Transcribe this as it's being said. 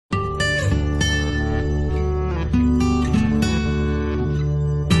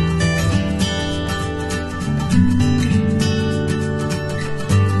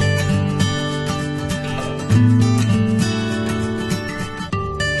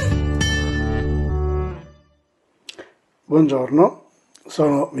Buongiorno,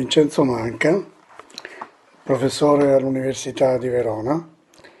 sono Vincenzo Manca, professore all'Università di Verona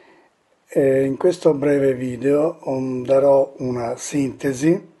e in questo breve video darò una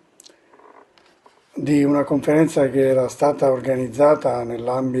sintesi di una conferenza che era stata organizzata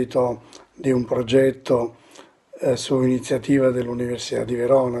nell'ambito di un progetto su iniziativa dell'Università di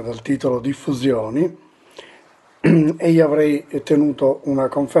Verona dal titolo Diffusioni e io avrei tenuto una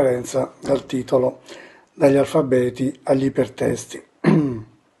conferenza dal titolo Dagli alfabeti agli ipertesti.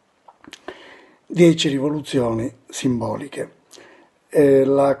 10 rivoluzioni simboliche.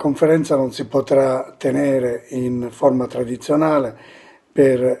 La conferenza non si potrà tenere in forma tradizionale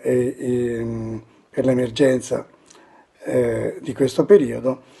per l'emergenza di questo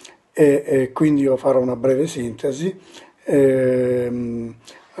periodo e quindi io farò una breve sintesi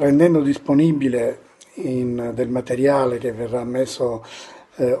rendendo disponibile del materiale che verrà messo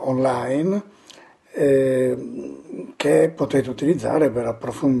online che potete utilizzare per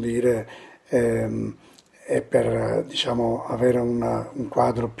approfondire e per avere un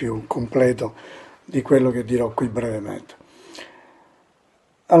quadro più completo di quello che dirò qui brevemente.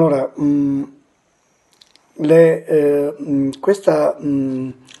 Allora, in questa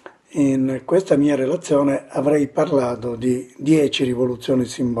mia relazione avrei parlato di 10 rivoluzioni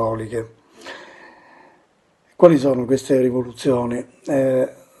simboliche. Quali sono queste rivoluzioni?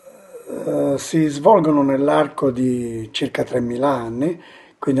 Si svolgono nell'arco di circa 3.000 anni,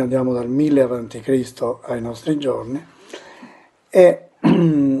 quindi andiamo dal 1000 a.C. ai nostri giorni, e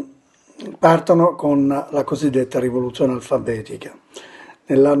partono con la cosiddetta rivoluzione alfabetica.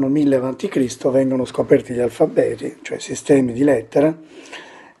 Nell'anno 1000 a.C. vengono scoperti gli alfabeti, cioè sistemi di lettere,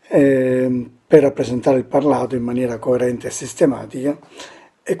 per rappresentare il parlato in maniera coerente e sistematica,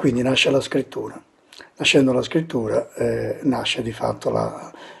 e quindi nasce la scrittura. Nascendo la scrittura nasce di fatto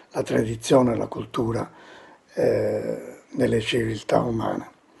la tradizione e la cultura delle civiltà umane.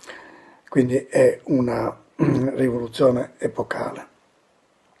 Quindi è una rivoluzione epocale.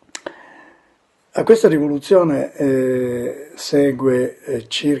 A questa rivoluzione segue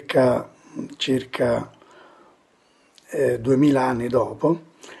circa 2000 anni dopo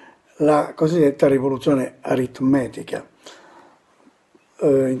la cosiddetta rivoluzione aritmetica,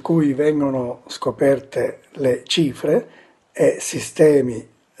 in cui vengono scoperte le cifre e sistemi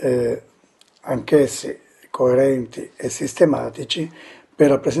anch'essi coerenti e sistematici per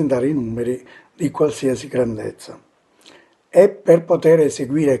rappresentare i numeri di qualsiasi grandezza e per poter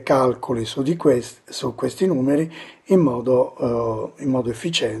eseguire calcoli su questi numeri in modo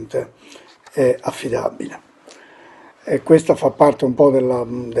efficiente e affidabile. E questo fa parte un po'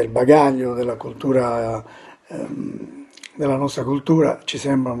 del bagaglio della cultura, della nostra cultura, ci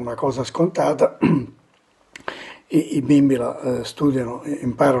sembra una cosa scontata. I bimbi studiano,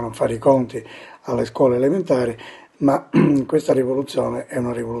 imparano a fare i conti alle scuole elementari, ma questa rivoluzione è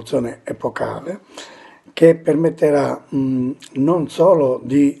una rivoluzione epocale che permetterà non solo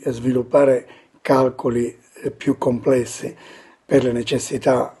di sviluppare calcoli più complessi per le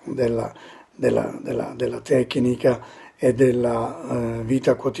necessità della tecnica e della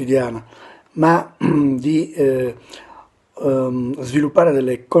vita quotidiana, ma di sviluppare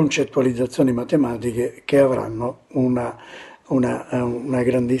delle concettualizzazioni matematiche che avranno una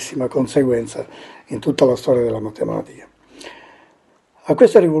grandissima conseguenza in tutta la storia della matematica. A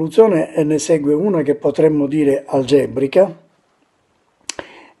questa rivoluzione ne segue una che potremmo dire algebrica,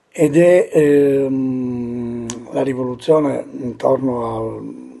 ed è la rivoluzione intorno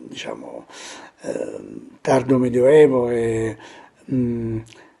al tardo medioevo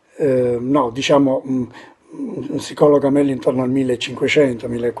si colloca meglio intorno al 1500,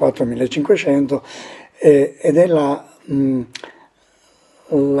 1400-1500 ed è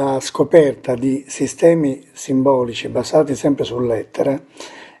la scoperta di sistemi simbolici basati sempre su lettere,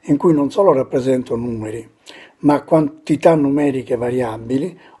 in cui non solo rappresentano numeri, ma quantità numeriche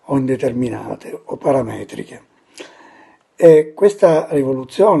variabili o indeterminate o parametriche. E questa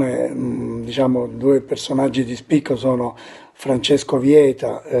rivoluzione, due personaggi di spicco sono Francesco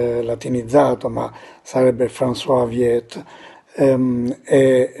Vieta, latinizzato, ma sarebbe François Viet,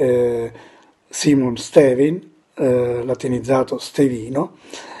 e Simon Stevin, latinizzato Stevino,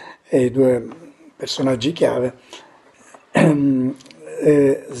 e i due personaggi chiave,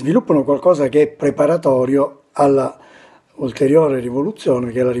 sviluppano qualcosa che è preparatorio alla ulteriore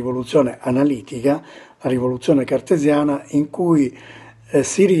rivoluzione, che è la rivoluzione analitica, la rivoluzione cartesiana, in cui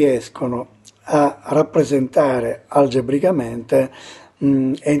si riescono a rappresentare algebricamente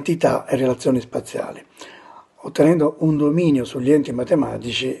entità e relazioni spaziali, ottenendo un dominio sugli enti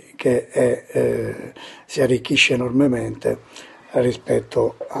matematici che si arricchisce enormemente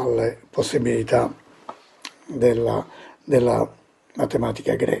rispetto alle possibilità della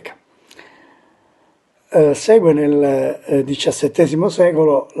matematica greca. Segue nel XVII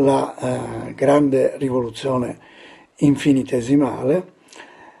secolo la grande rivoluzione infinitesimale.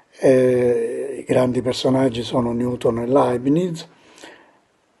 I grandi personaggi sono Newton e Leibniz,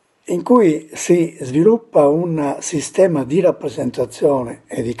 in cui si sviluppa un sistema di rappresentazione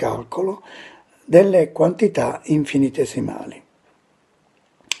e di calcolo delle quantità infinitesimali.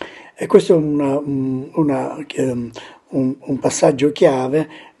 E questo è un passaggio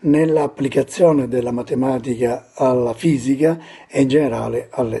chiave nell'applicazione della matematica alla fisica e in generale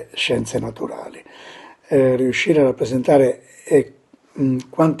alle scienze naturali. Riuscire a rappresentare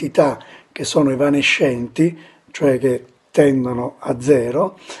quantità che sono evanescenti, cioè che tendono a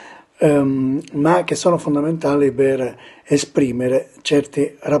zero, ma che sono fondamentali per esprimere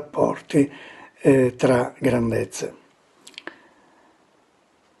certi rapporti tra grandezze.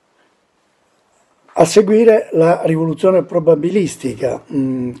 A seguire la rivoluzione probabilistica,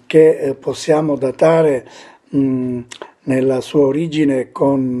 che possiamo datare nella sua origine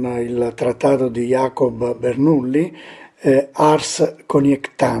con il trattato di Jacob Bernoulli, Ars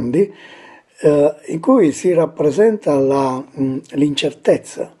Coniectandi, in cui si rappresenta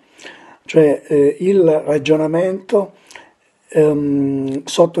l'incertezza, cioè il ragionamento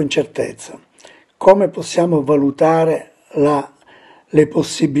sotto incertezza. Come possiamo valutare le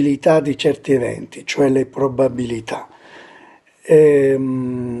possibilità di certi eventi, cioè le probabilità, e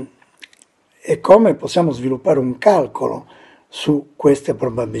come possiamo sviluppare un calcolo su queste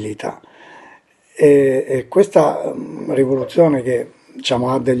probabilità. E questa rivoluzione, che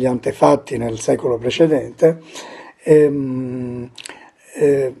diciamo ha degli antefatti nel secolo precedente,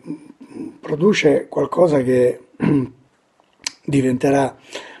 produce qualcosa che diventerà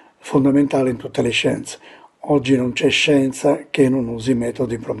fondamentale in tutte le scienze. Oggi non c'è scienza che non usi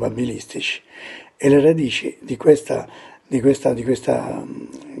metodi probabilistici, e le radici di questa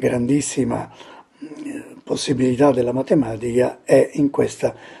grandissima possibilità della matematica è in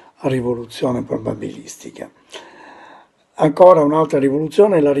questa rivoluzione probabilistica. Ancora un'altra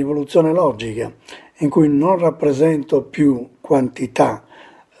rivoluzione è la rivoluzione logica, in cui non rappresento più quantità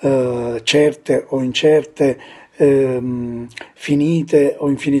certe o incerte, finite o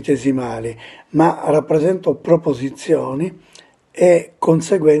infinitesimali, ma rappresento proposizioni e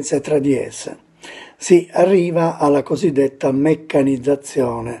conseguenze tra di esse. Si arriva alla cosiddetta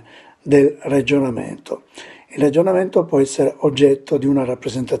meccanizzazione del ragionamento. Il ragionamento può essere oggetto di una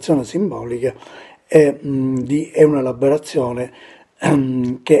rappresentazione simbolica e di un'elaborazione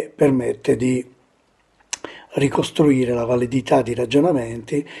che permette di ricostruire la validità di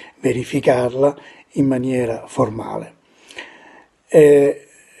ragionamenti, verificarla in maniera formale.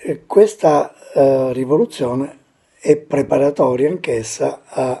 Questa rivoluzione è preparatoria anch'essa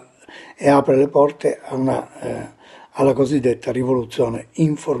e apre le porte alla cosiddetta rivoluzione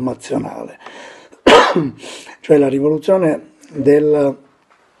informazionale, cioè la rivoluzione del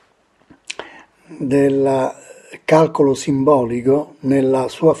calcolo simbolico nella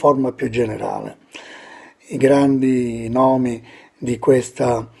sua forma più generale. I grandi nomi di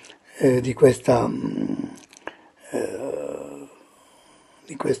questa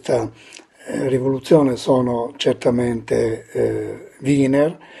rivoluzione sono certamente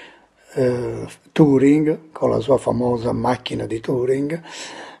Wiener, Turing con la sua famosa macchina di Turing,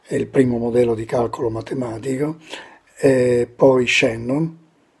 il primo modello di calcolo matematico, e poi Shannon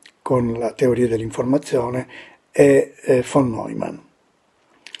con la teoria dell'informazione e von Neumann,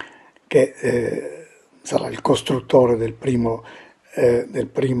 che sarà il costruttore del primo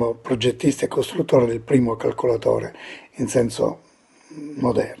progettista e costruttore del primo calcolatore in senso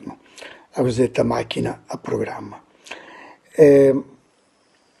moderno, la cosiddetta macchina a programma.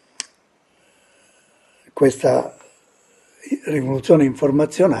 Questa rivoluzione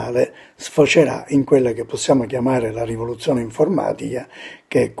informazionale sfocerà in quella che possiamo chiamare la rivoluzione informatica,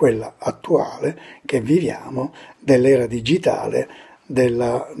 che è quella attuale che viviamo, dell'era digitale,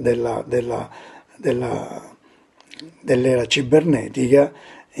 dell'era cibernetica,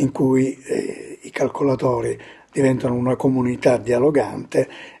 in cui i calcolatori diventano una comunità dialogante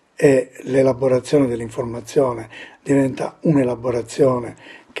e l'elaborazione dell'informazione diventa un'elaborazione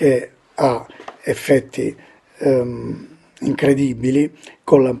che ha effetti incredibili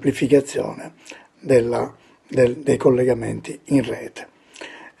con l'amplificazione dei collegamenti in rete,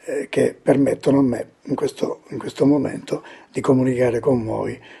 che permettono a me in questo momento di comunicare con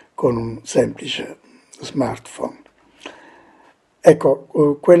voi con un semplice smartphone.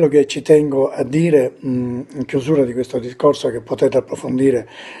 Ecco, quello che ci tengo a dire in chiusura di questo discorso, che potete approfondire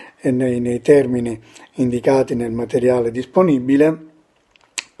nei termini indicati nel materiale disponibile,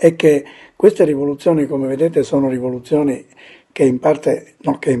 è che queste rivoluzioni, come vedete, sono rivoluzioni che in parte,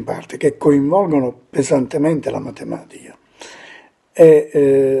 no, che coinvolgono pesantemente la matematica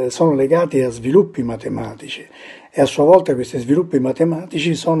e sono legati a sviluppi matematici e a sua volta questi sviluppi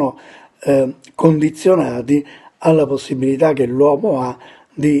matematici sono condizionati alla possibilità che l'uomo ha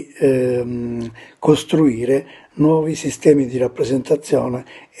di costruire nuovi sistemi di rappresentazione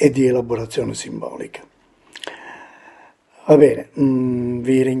e di elaborazione simbolica. Va bene,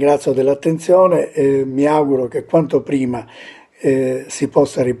 vi ringrazio dell'attenzione e mi auguro che quanto prima si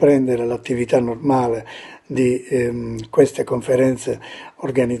possa riprendere l'attività normale di queste conferenze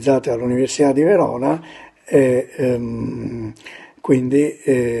organizzate all'Università di Verona e quindi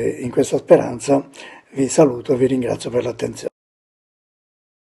in questa speranza vi saluto e vi ringrazio per l'attenzione.